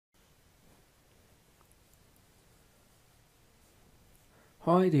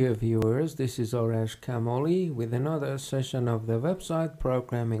Hi dear viewers, this is Orange Kamoli with another session of the website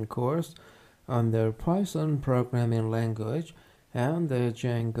programming course on the Python programming language and the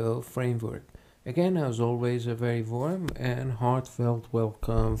Django framework. Again, as always, a very warm and heartfelt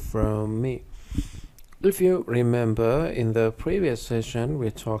welcome from me. If you remember, in the previous session we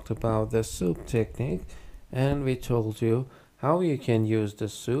talked about the soup technique and we told you how you can use the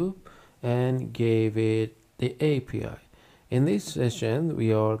soup and gave it the API. In this session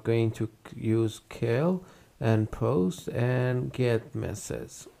we are going to use kill and post and get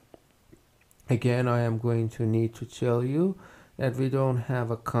messages. Again, I am going to need to tell you that we don't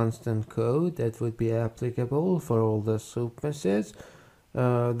have a constant code that would be applicable for all the soup messages.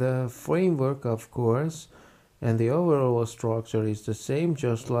 The framework, of course, and the overall structure is the same,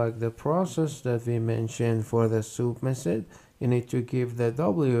 just like the process that we mentioned for the soup method. You need to give the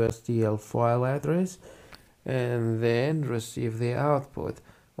WSDL file address and then receive the output.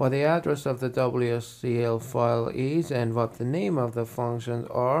 What the address of the WSDL file is and what the name of the functions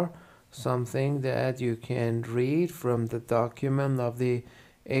are, something that you can read from the document of the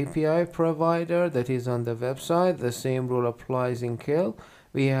API provider that is on the website. The same rule applies in kill.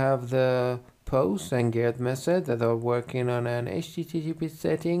 We have the post and get method that are working on an HTTP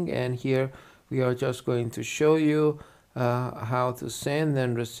setting, and here we are just going to show you how to send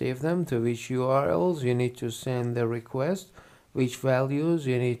and receive them, to which URLs you need to send the request, which values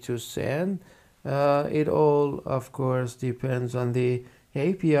you need to send. It all, of course, depends on the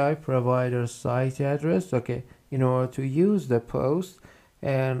API provider site address. Okay, in order to use the post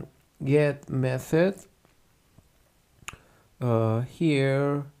and get method,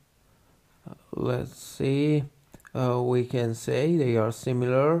 here let's see, we can say they are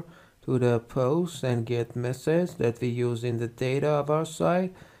similar to the post and get message that we use in the data of our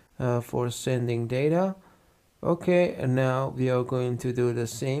site for sending data. Okay, and now we are going to do the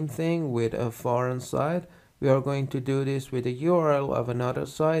same thing with a foreign site. We are going to do this with the URL of another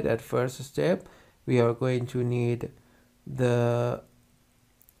site. At first step, we are going to need the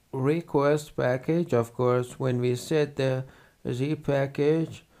request package. Of course, when we set the Z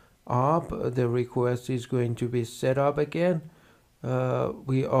package up, the request is going to be set up again.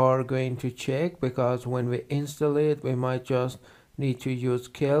 We are going to check, because when we install it we might just need to use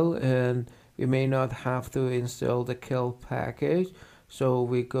kill and we may not have to install the kill package. So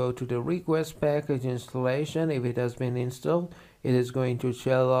we go to the request package installation. If it has been installed, it is going to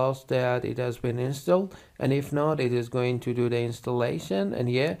tell us that it has been installed, and if not, it is going to do the installation, and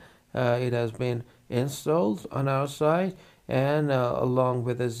yeah, it has been installed on our site. And along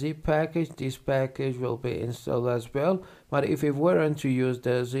with the zip package, this package will be installed as well. But if we weren't to use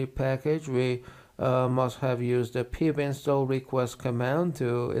the zip package, we must have used the pip install request command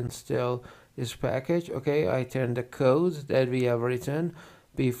to install this package. Okay, I turn the codes that we have written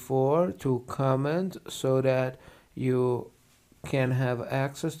before to comment so that you can have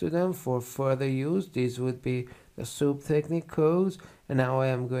access to them for further use. These would be the soup technique codes, and now I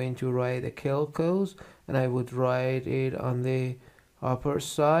am going to write the kill codes, and I would write it on the upper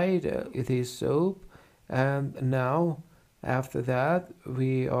side. It is soup, and now after that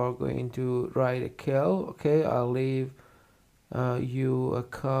we are going to write a kill. Okay, I'll leave you a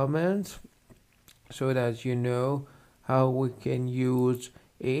comment so that you know how we can use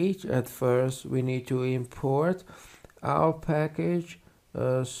each. At first we need to import our package,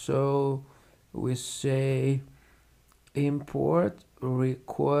 so we say import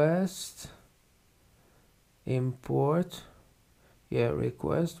request,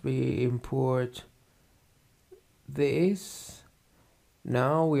 request, we import this.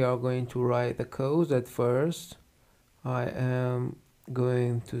 Now we are going to write the code. At first I am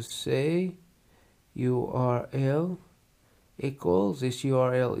going to say URL equals, this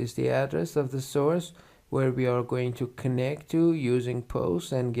URL is the address of the source where we are going to connect to using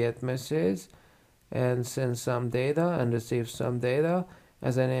post and get message and send some data and receive some data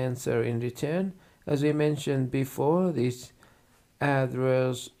as an answer in return. As we mentioned before, this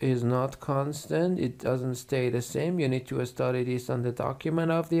address is not constant, it doesn't stay the same. You need to study this on the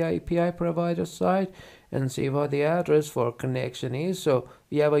document of the API provider site and see what the address for connection is. So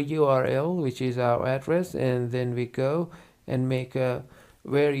we have a URL, which is our address, and then we go and make a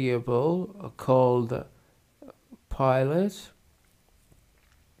variable called pilot,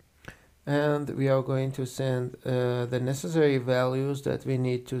 and we are going to send the necessary values that we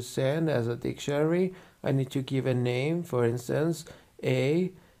need to send as a dictionary. I need to give a name, for instance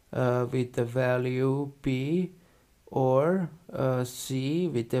A with the value B, or C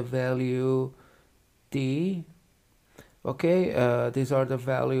with the value D. Okay, these are the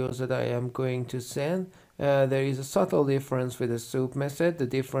values that I am going to send, There is a subtle difference with the soup method. The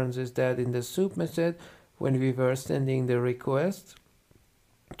difference is that in the soup method, when we were sending the request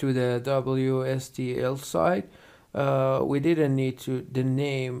to the WSTL site, we didn't need to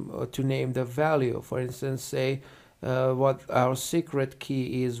name the value. For instance, say what our secret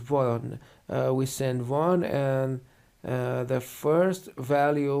key is 1. We send 1, and the first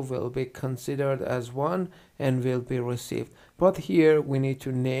value will be considered as 1 and will be received. But here we need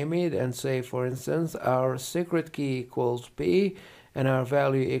to name it and say, for instance, our secret key equals B and our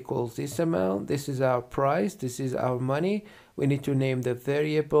value equals this amount. This is our price. This is our money. We need to name the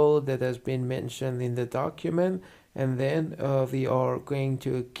variable that has been mentioned in the document, and then we are going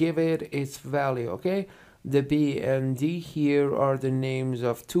to give it its value. Okay, the B and D here are the names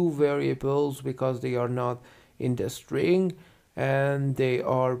of two variables because they are not in the string, and they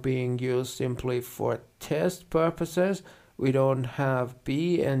are being used simply for test purposes. We don't have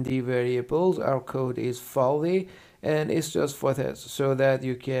B and D variables. Our code is faulty, and it's just for test, so that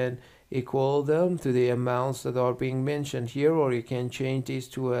you can equal them to the amounts that are being mentioned here, or you can change these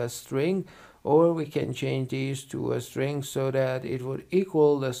to a string, or we can change these to a string so that it would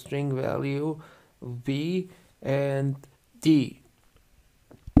equal the string value B and D.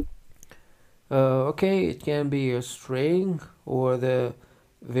 Okay, it can be a string or the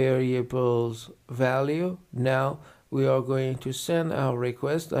variable's value. Now we are going to send our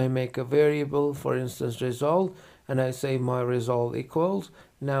request. I make a variable, for instance result, and I say my result equals.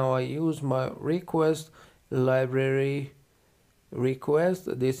 Now I use my request library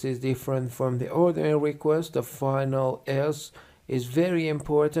request. This is different from the ordinary request. The final S is very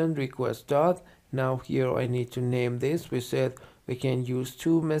important, request dot. Now here I need to name this. We said we can use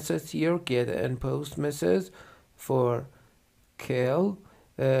two methods here, get and post methods for cal.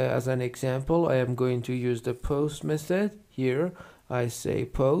 As an example, I am going to use the post method. Here I say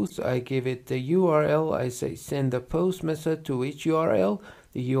post, I give it the URL, I say send the post method to which URL,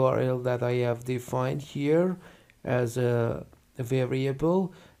 the URL that I have defined here as a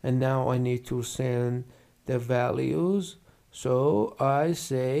variable, and now I need to send the values. So I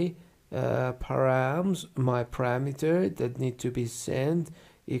say params, my parameter that need to be sent,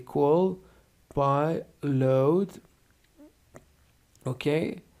 equal by load.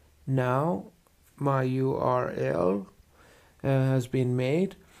 Okay, now my URL has been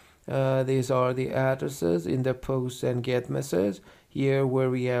made. These are the addresses in the post and get message here, where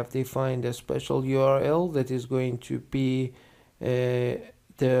we have defined a special URL that is going to be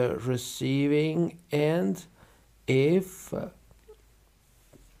the receiving end. If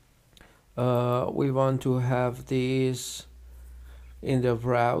we want to have this in the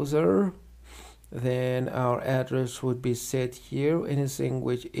browser, then our address would be set here, anything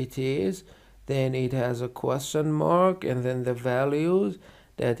which it is, then it has a question mark, and then the values,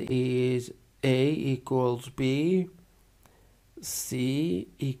 that is A equals B, C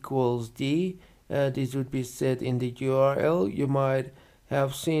equals D. This would be set in the URL. You might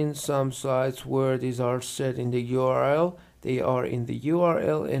have seen some sites where these are set in the URL. They are in the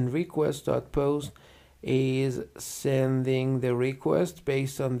URL, and request.post is sending the request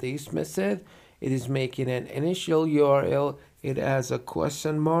based on this method. It is making an initial URL, it has a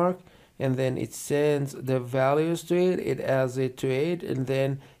question mark, and then it sends the values to it, it adds it to it, and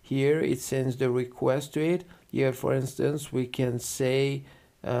then here it sends the request to it. Here, for instance, we can say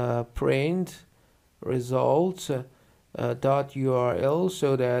print results dot URL,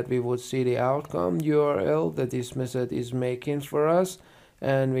 so that we would see the outcome URL that this method is making for us,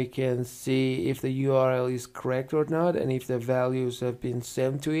 and we can see if the URL is correct or not, and if the values have been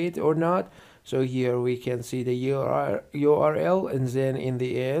sent to it or not. So here we can see the URL, and then in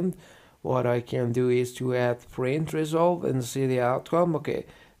the end what I can do is to add print result and see the outcome. Okay,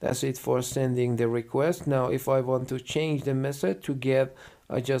 that's it for sending the request. Now if I want to change the method to get,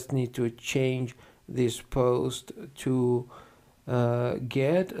 I just need to change this post to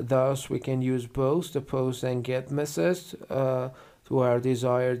get. Thus we can use both the post and get message to our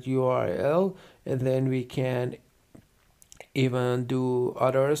desired URL, and then we can even do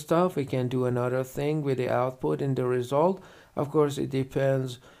other stuff. We can do another thing with the output and the result. Of course, it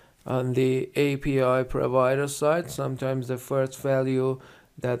depends on the API provider side. Sometimes the first value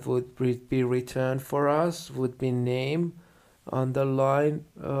that would be returned for us would be name on the line,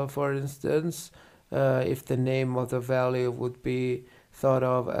 for instance. If the name of the value would be thought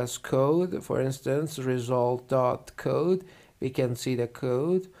of as code, for instance result.code, we can see the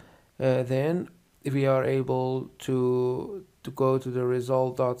code. Then we are able to go to the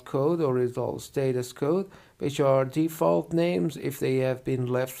result.code or result status code, which are default names if they have been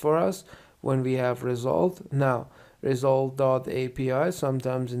left for us when we have result. Now result.api.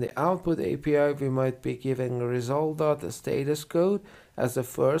 Sometimes in the output API we might be giving result.status code as the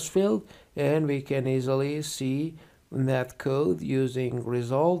first field, and we can easily see that code using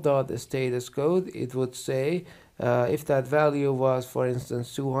result.status code. It would say if that value was, for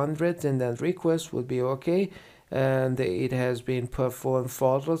instance, 200, then that request would be okay and it has been performed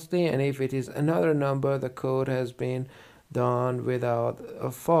faultlessly, and if it is another number, the code has been done without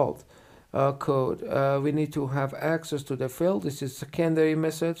a fault. Code. We need to have access to the field. This is a secondary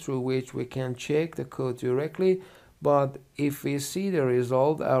method through which we can check the code directly, but if we see the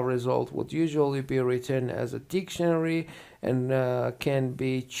result, our result would usually be written as a dictionary and can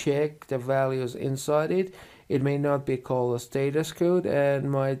be checked the values inside it. It may not be called a status code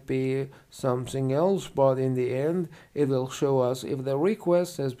and might be something else, but in the end it will show us if the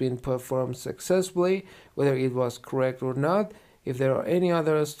request has been performed successfully, whether it was correct or not, if there are any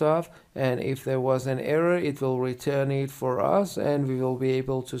other stuff, and if there was an error it will return it for us and we will be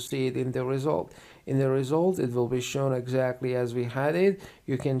able to see it in the result. In the result it will be shown exactly as we had it.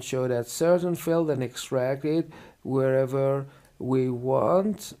 You can show that certain field and extract it wherever we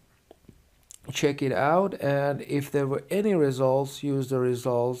want. Check it out, and if there were any results, use the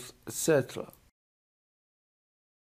results, etc.